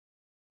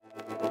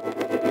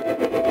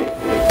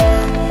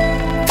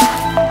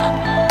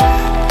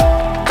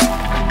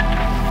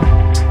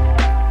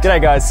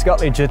G'day guys,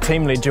 Scott Ledger,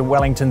 Team Ledger,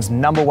 Wellington's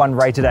 #1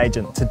 rated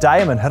agent.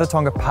 Today I'm in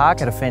Heretaunga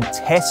Park at a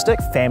fantastic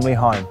family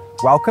home.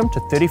 Welcome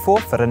to 34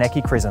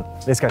 Whirinaki Crescent.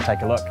 Let's go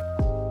take a look.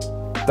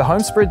 The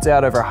home spreads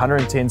out over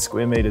 110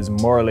 square metres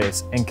more or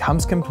less and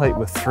comes complete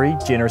with 3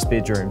 generous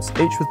bedrooms,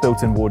 each with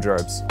built-in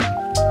wardrobes.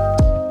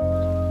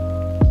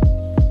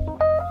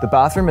 The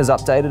bathroom is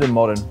updated and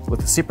modern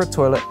with a separate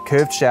toilet,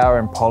 curved shower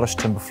and polished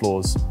timber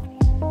floors.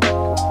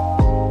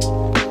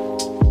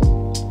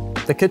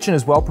 The kitchen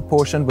is well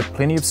proportioned with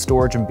plenty of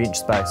storage and bench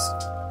space.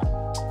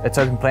 It's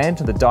open plan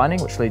to the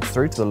dining which leads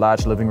through to the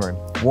large living room,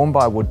 warmed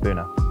by a wood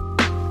burner.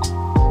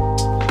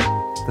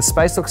 The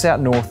space looks out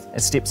north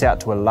and steps out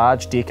to a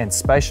large deck and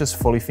spacious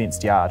fully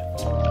fenced yard.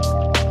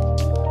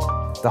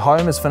 The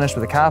home is finished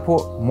with a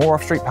carport, more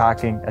off-street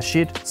parking, a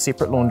shed,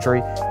 separate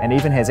laundry and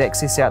even has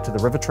access out to the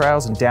river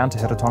trails and down to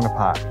Heretaunga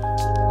Park.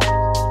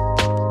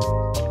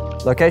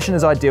 Location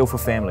is ideal for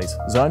families,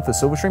 zoned for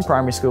Silverstream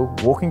Primary School,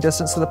 walking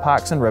distance to the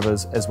parks and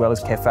rivers, as well as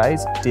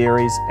cafes,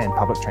 dairies and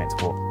public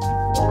transport.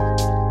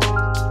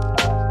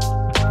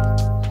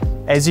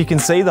 As you can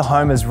see, the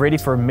home is ready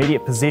for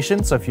immediate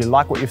possession, so if you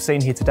like what you've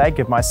seen here today,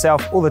 give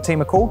myself or the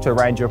team a call to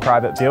arrange your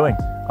private viewing.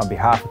 On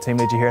behalf of Team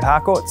Ledger here at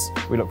Harcourts,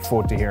 we look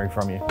forward to hearing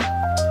from you.